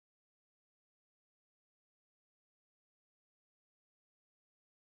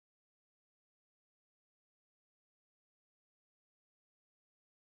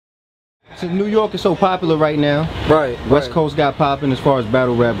since New York is so popular right now, Right. West Coast got popping as far as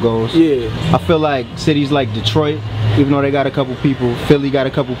battle rap goes. Yeah. I feel like cities like Detroit, even though they got a couple people, Philly got a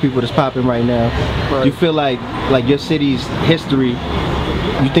couple people that's popping right now. Right. You feel like your city's history,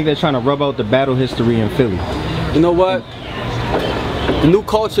 you think they're trying to rub out the battle history in Philly? You know what? The new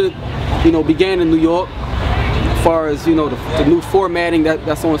culture, you know, began in New York. As far as, you know, the new formatting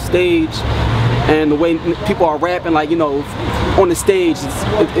that's on stage and the way people are rapping, like, you know, on the stage,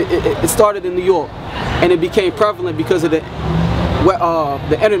 it started in New York and it became prevalent because of the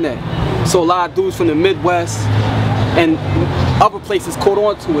internet. So a lot of dudes from the Midwest and other places caught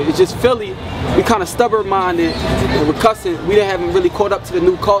on to it. It's just Philly, we kind of stubborn-minded and we're cussing. We haven't really caught up to the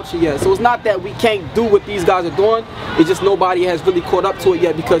new culture yet. So it's not that we can't do what these guys are doing, it's just nobody has really caught up to it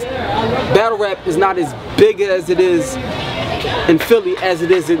yet because battle rap is not as big as it is in Philly as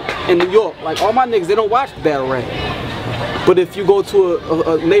it is in New York. Like all my niggas, they don't watch battle rap. But if you go to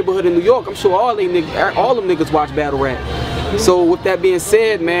a neighborhood in New York, I'm sure all them niggas watch battle rap. So with that being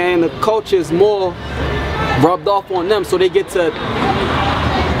said, man, the culture is more rubbed off on them, so they get to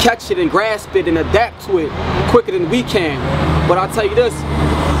catch it and grasp it and adapt to it quicker than we can. But I'll tell you this,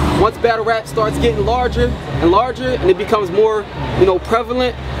 once battle rap starts getting larger and larger and it becomes more, you know,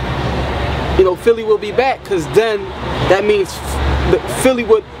 prevalent, you know, Philly will be back, because then that means Philly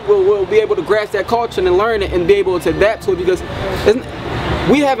will be able to grasp that culture and learn it and be able to adapt to it, because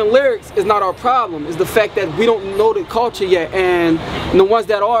we having lyrics is not our problem. It's the fact that we don't know the culture yet, and the ones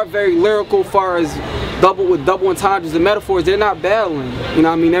that are very lyrical, as far as double entendres and metaphors, they're not battling. You know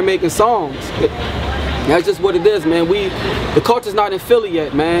what I mean? They're making songs. That's just what it is, man. The culture's not in Philly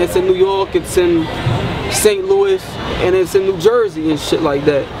yet, man. It's in New York, it's in St. Louis, and it's in New Jersey and shit like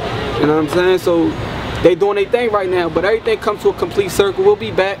that. You know what I'm saying? So they doing their thing right now, but everything comes to a complete circle. We'll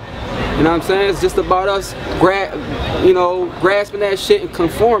be back. You know what I'm saying? It's just about us, grasping that shit and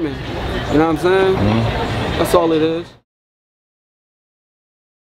conforming. You know what I'm saying? That's all it is.